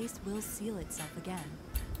 this place will seal itself again.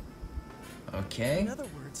 Okay. In other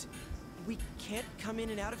words, we can't come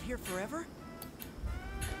in and out of here forever?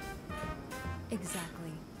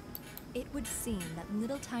 Exactly. It would seem that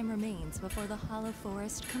little time remains before the Hollow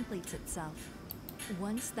Forest completes itself.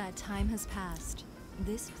 Once that time has passed,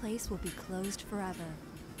 this place will be closed forever,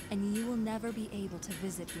 and you will never be able to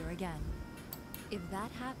visit here again. If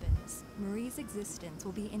that happens, Marie's existence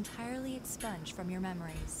will be entirely expunged from your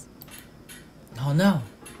memories. Oh no.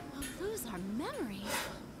 We'll lose our memories.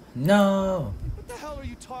 No. What the hell are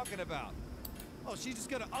you talking about? Oh, she's just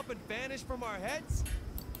gonna up and vanish from our heads?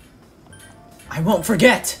 I won't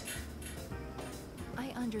forget. I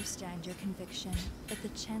understand your conviction, but the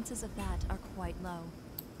chances of that are quite low.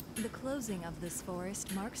 The closing of this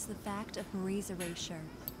forest marks the fact of Marie's erasure.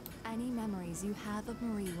 Any memories you have of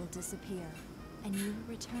Marie will disappear, and you will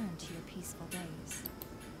return to your peaceful days.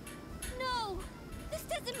 No! This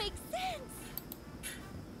doesn't make sense!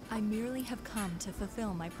 I merely have come to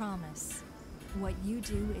fulfill my promise. What you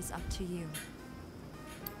do is up to you.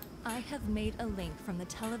 I have made a link from the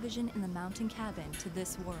television in the mountain cabin to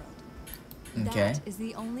this world. Okay. That is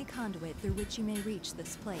the only conduit through which you may reach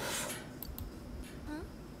this place. Huh?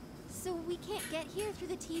 So we can't get here through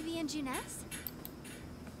the TV and Juness?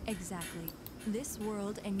 Exactly. This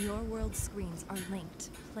world and your world screens are linked,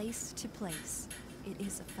 place to place. It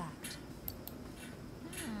is a fact.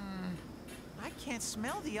 I can't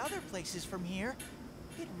smell the other places from here.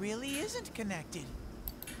 It really isn't connected.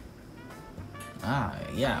 Ah,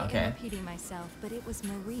 yeah, I okay. am repeating myself, but it was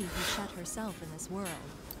Marie who shut herself in this world.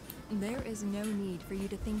 There is no need for you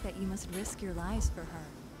to think that you must risk your lives for her.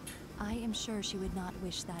 I am sure she would not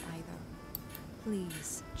wish that either.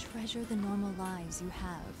 Please, treasure the normal lives you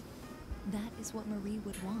have. That is what Marie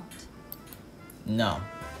would want. No.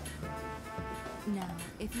 Now,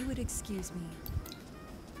 if you would excuse me.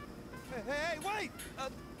 Hey, wait!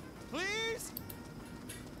 Please?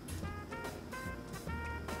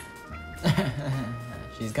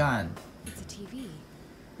 She's gone. It's a TV.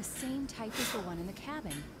 The same type as the one in the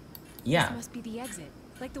cabin. Yeah. This must be the exit,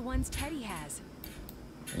 like the ones Teddy has.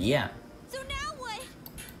 Yeah. So now what?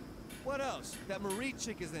 What else? That Marie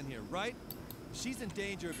chick is in here, right? If she's in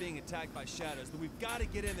danger of being attacked by shadows, then we've got to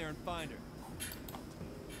get in there and find her.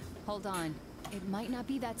 Hold on. It might not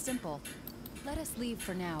be that simple. Let us leave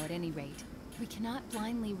for now, at any rate. We cannot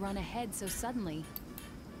blindly run ahead so suddenly.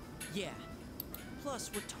 Yeah.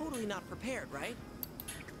 Plus, we're totally not prepared, right?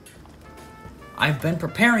 I've been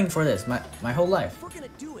preparing for this my whole life. If we're gonna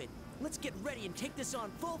do it, let's get ready and take this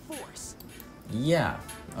on full force. Yeah.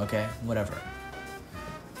 Okay, whatever.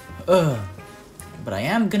 Ugh. But I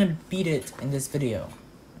am gonna beat it in this video.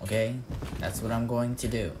 Okay? That's what I'm going to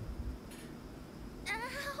do.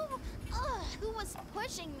 Ow! Ugh, who was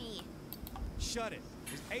pushing me? Shut it.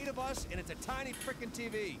 There's 8 of us, and it's a tiny frickin'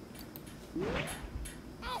 TV.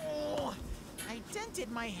 Oh, I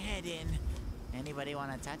dented my head in. Anybody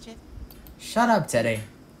want to touch it? Shut up, Teddy.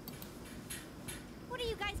 What are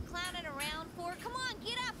you guys clowning around for? Come on,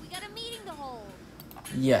 get up. We got a meeting to hold.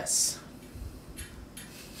 Yes.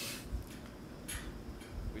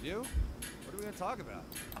 We do? What are we gonna talk about?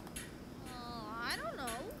 I don't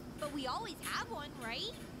know. But we always have one,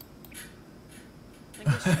 right? I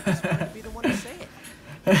guess you just wanted to be the one to say it.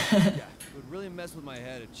 Yeah, it would really mess with my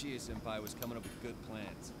head if Chie-senpai was coming up with good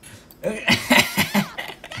plans.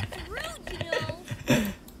 That's rude, you know.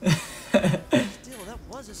 Still, that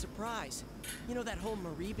was was a surprise. You know that whole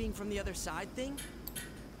Marie being from the other side thing?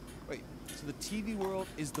 Wait, so the TV world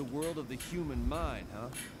is the world of the human mind, huh?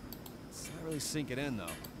 It's not really sinking in, though.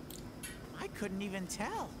 I couldn't even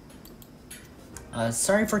tell.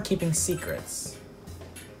 Sorry for keeping secrets.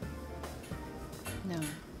 No,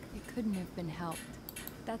 it couldn't have been helped.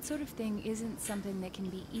 That sort of thing isn't something that can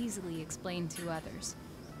be easily explained to others.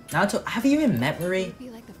 Naoto, have you even met Marie? It'd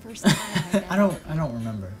be like the first time I don't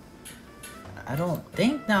remember. I don't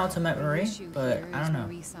think Naoto met The Marie, issue but here I is don't know.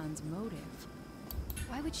 Marie-san's motive.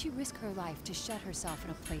 Why would she risk her life to shut herself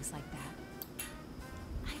in a place like that?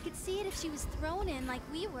 I could see it if she was thrown in like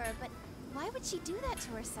we were, but why would she do that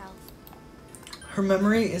to herself? Her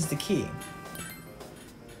memory is the key.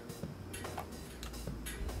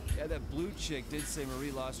 Yeah, that blue chick did say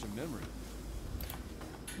Marie lost her memory.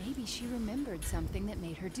 Maybe she remembered something that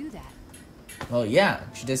made her do that. Well, yeah,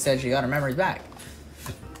 she just said she got her memories back.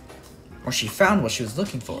 Or she found what she was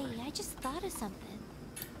looking for. Hey, I just thought of something.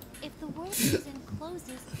 If the world season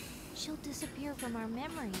closes, she'll disappear from our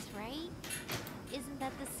memories, right? Isn't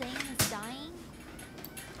that the same as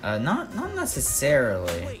dying? Not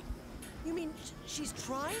necessarily. Wait, you mean she's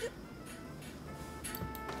trying to...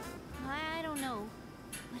 I don't know,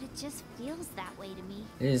 but it just feels that way to me.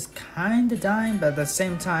 It is kinda dying, but at the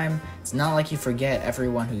same time, it's not like you forget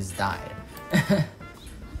everyone who's died. She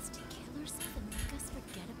wants to kill herself and make us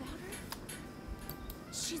forget about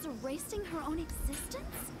her? She's erasing her own existence?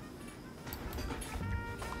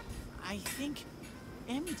 I think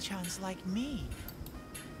Emi-chan's like me.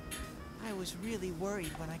 I was really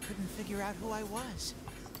worried when I couldn't figure out who I was.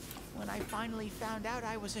 When I finally found out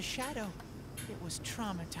I was a shadow, it was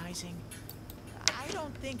traumatizing. I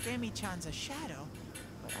don't think Emi-chan's a shadow,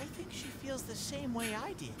 but I think she feels the same way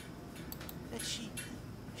I did. That she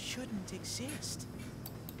shouldn't exist.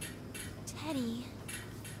 Teddy,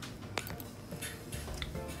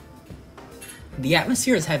 The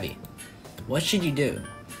atmosphere is heavy. What should you do?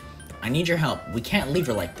 I need your help. We can't leave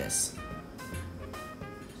her like this.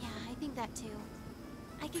 yeah, I think that too.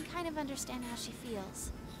 I can kind of understand how she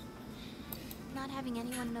feels. Not having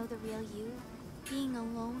anyone know the real you, being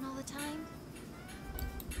alone all the time.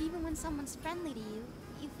 Even when someone's friendly to you,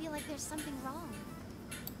 you feel like there's something wrong.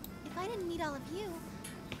 If I didn't meet all of you,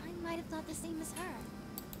 I might have thought the same as her.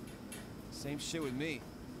 Same shit with me.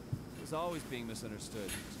 I was always being misunderstood,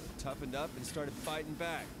 so I toughened up and started fighting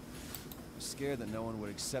back. I was scared that no one would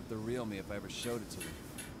accept the real me if I ever showed it to them.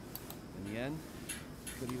 In the end,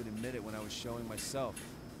 I couldn't even admit it when I was showing myself.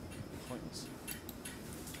 Pointless.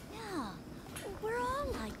 Yeah, we're all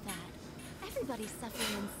like that. Everybody's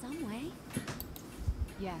suffering in some way.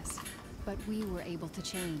 Yes, but we were able to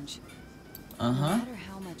change. Uh-huh. No matter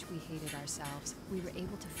how much we hated ourselves, we were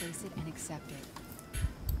able to face it and accept it.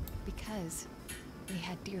 Because we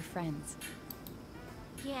had dear friends.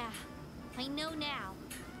 Yeah, I know now.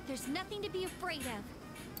 There's nothing to be afraid of.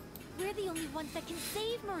 We're the only ones that can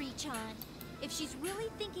save Marie-chan. If she's really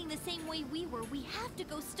thinking the same way we were, we have to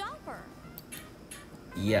go stop her.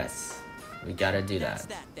 Yes. We gotta do That's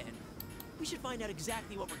that. that then. We should find out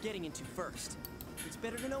exactly what we're getting into first. It's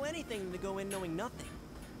better to know anything than to go in knowing nothing.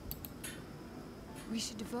 We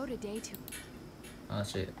should devote a day to... Oh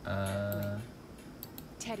shit.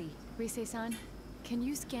 Teddy, Rise-san, can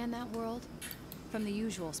you scan that world? From the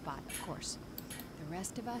usual spot, of course. The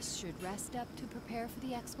rest of us should rest up to prepare for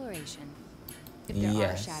the exploration. If there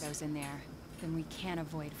Yes. are shadows in there, then we can't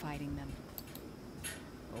avoid fighting them.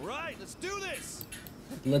 All right, let's do this!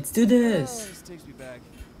 Let's do Oh, this. this takes me back.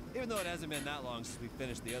 Even though it hasn't been that long since we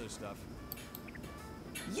finished the other stuff.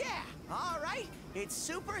 Yeah, all right. It's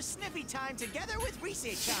super sniffy time together with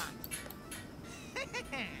Rise-chan.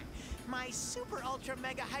 My super ultra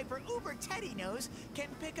mega hyper uber Teddy nose can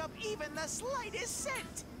pick up even the slightest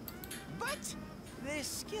scent. But this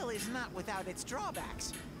skill is not without its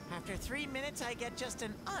drawbacks. After 3 minutes, I get just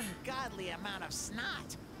an ungodly amount of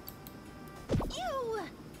snot. Ew!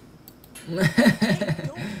 Hey,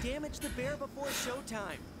 don't damage the bear before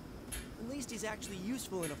showtime. At least he's actually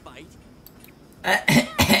useful in a fight.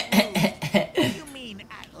 What do you mean,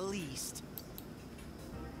 at least?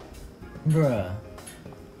 Bruh.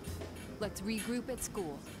 Let's regroup at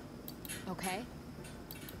school. Okay?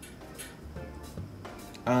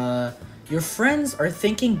 Your friends are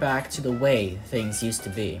thinking back to the way things used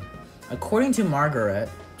to be. According to Margaret,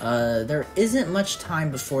 there isn't much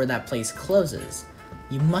time before that place closes.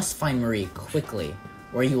 You must find Marie quickly,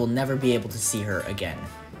 or you will never be able to see her again.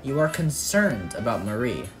 You are concerned about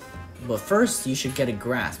Marie, but first you should get a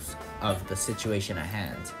grasp of the situation at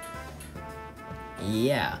hand.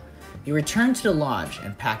 Yeah. You return to the lodge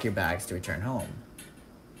and pack your bags to return home.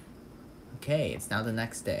 Okay, it's now the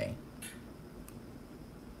next day.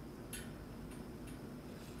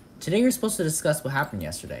 Today you're supposed to discuss what happened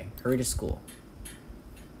yesterday. Hurry to school.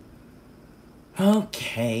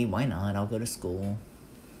 Okay, why not? I'll go to school.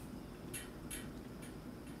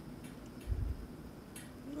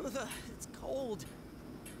 Ugh, it's cold.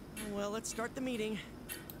 Well, let's start the meeting.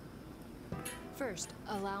 First,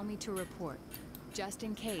 allow me to report. Just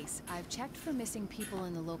in case, I've checked for missing people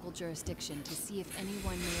in the local jurisdiction to see if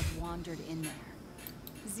anyone may have wandered in there.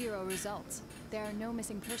 0 results. There are no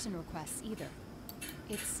missing person requests either.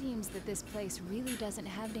 It seems that this place really doesn't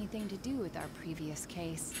have anything to do with our previous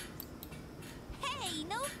case. Hey,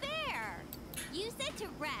 no fair! You said to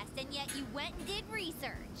rest, and yet you went and did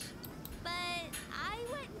research. But I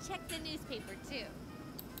went and checked the newspaper, too.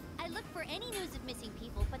 I looked for any news of missing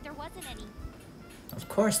people, but there wasn't any. Of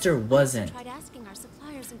course there wasn't. I tried asking our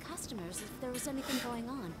suppliers and customers if there was anything going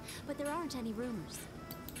on, but there aren't any rumors.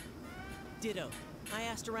 Ditto. I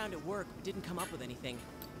asked around at work, but didn't come up with anything.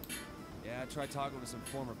 Yeah, I tried talking with some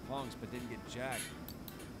former punks, but didn't get jack.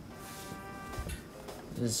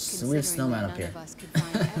 There's a weird snowman up none here. of us could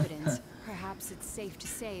find evidence, perhaps it's safe to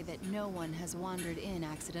say that no one has wandered in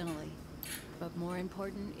accidentally. But more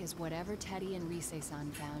important is whatever Teddy and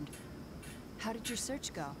Rise-san found. How did your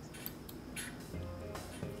search go?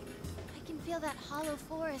 I can feel that hollow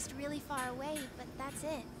forest really far away, but that's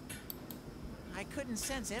it. I couldn't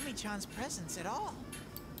sense Emi-chan's presence at all.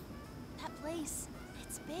 That place,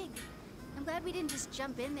 it's big. I'm glad we didn't just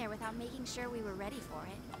jump in there without making sure we were ready for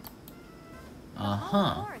it.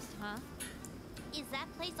 Uh-huh. Forest, huh? Is that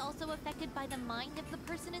place also affected by the mind of the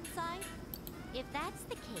person inside? If that's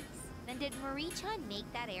the case, then did Marie-chan make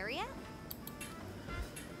that area?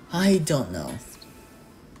 I don't know.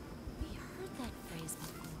 We heard that phrase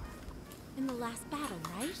before. In the last battle,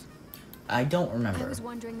 right? I don't I remember. was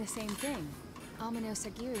wondering the same thing. Amino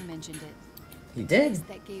Sagiri mentioned it. He did?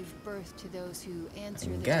 That gave birth to those who answer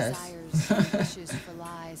the guess. desires and wishes for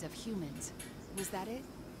lies of humans. Was that it?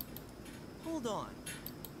 Hold on.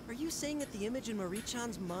 Are you saying that the image in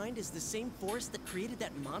Marie-chan's mind is the same force that created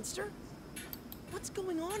that monster? What's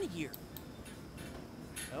going on here?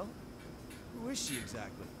 Well, who is she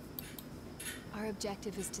exactly? Our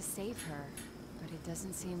objective is to save her, but it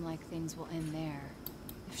doesn't seem like things will end there.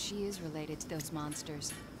 If she is related to those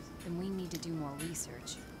monsters, then we need to do more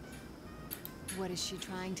research. What is she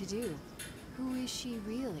trying to do? Who is she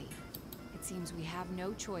really? It seems we have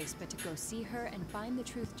no choice but to go see her and find the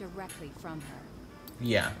truth directly from her.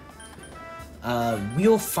 Yeah.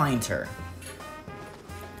 We'll find her.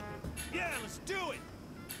 Yeah, let's do it!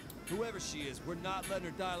 Whoever she is, we're not letting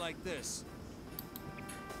her die like this.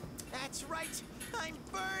 That's right. I'm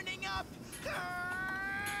burning up.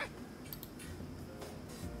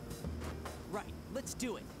 Right, let's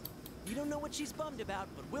do it. We don't know what she's bummed about,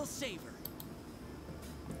 but we'll save her.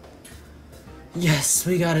 Yes,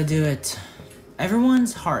 we gotta do it.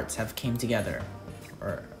 Everyone's hearts have came together.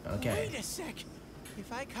 Okay. Wait a sec.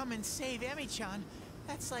 If I come and save Emi-chan,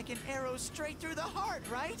 that's like an arrow straight through the heart,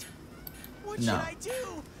 right? What should No. I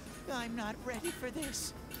do? I'm not ready for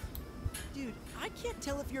this. Dude, I can't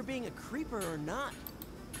tell if you're being a creeper or not.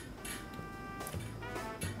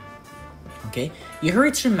 Okay. You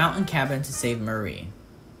hurry to the mountain cabin to save Marie.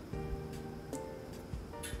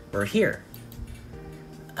 We're here.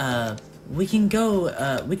 We can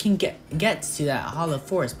go, we can get to that hollow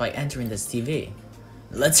forest by entering this TV.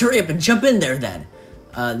 Let's hurry up and jump in there then.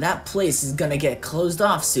 That place is gonna get closed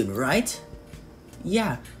off soon, right?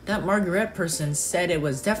 Yeah, that Margaret person said it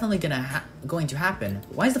was definitely going to happen.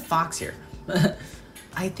 Why is the fox here?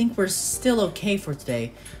 I think we're still okay for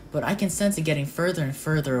today, but I can sense it getting further and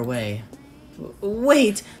further away.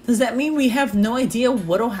 Wait, does that mean we have no idea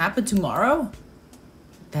what'll happen tomorrow?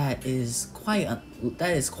 That is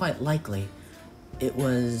quite likely. It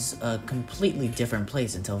was a completely different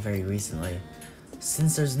place until very recently.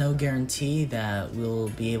 Since there's no guarantee that we'll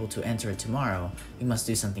be able to enter it tomorrow, we must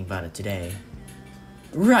do something about it today.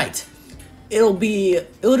 Right. It'll be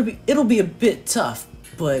a bit tough,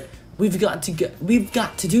 but we've got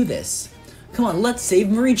to do this. Come on, let's save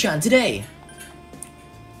Marie-chan today.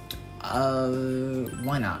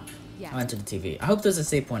 Why not? Yeah. I'll enter the TV. I hope there's a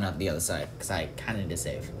save point on the other side, because I kind of need to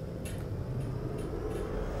save.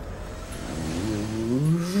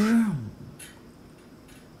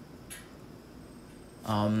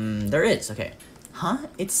 There is, okay. Huh?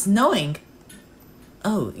 It's snowing?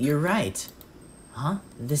 Oh, you're right. Huh?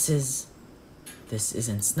 This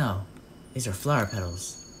isn't snow. These are flower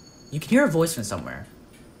petals. You can hear a voice from somewhere.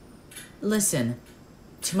 Listen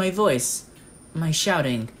to my voice, my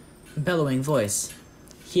shouting, bellowing voice.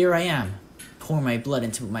 Here I am, pour my blood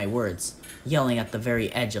into my words, yelling at the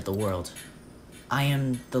very edge of the world. I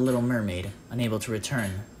am the Little Mermaid, unable to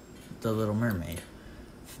return. The Little Mermaid.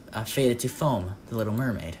 faded to foam, the Little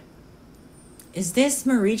Mermaid. Is this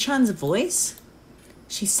Marie-chan's voice?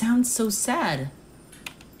 She sounds so sad.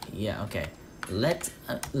 Yeah, okay. Let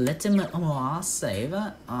him save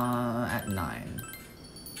at 9.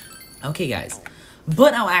 Okay, guys.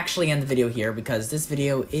 But I'll actually end the video here because this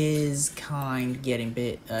video is kind of getting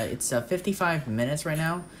bit. It's 55 minutes right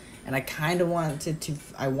now, and I kind of wanted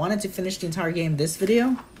to finish the entire game this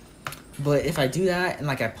video. But if I do that and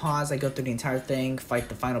like I pause, I go through the entire thing, fight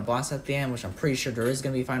the final boss at the end, which I'm pretty sure there is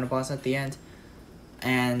gonna be a final boss at the end,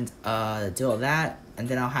 and do all that, and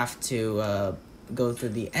then I'll have to go through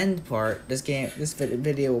the end part. This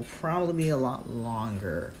video will probably be a lot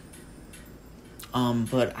longer.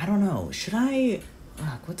 But I don't know. Should I?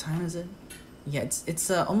 What time is it? Yeah,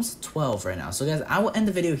 it's almost 12 right now. So guys, I will end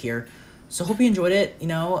the video here. So hope you enjoyed it. You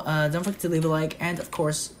know, don't forget to leave a like and of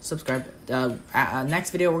course subscribe. Next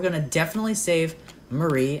video we're gonna definitely save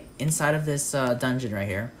Marie inside of this dungeon right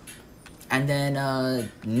here, and then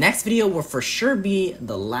next video will for sure be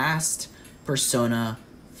the last Persona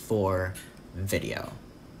 4 video,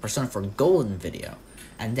 Persona 4 Golden video,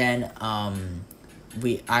 and then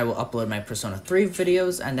I will upload my Persona 3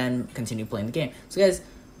 videos and then continue playing the game. So guys,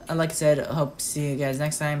 like I said, I hope to see you guys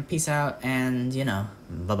next time. Peace out, and you know,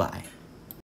 bye bye.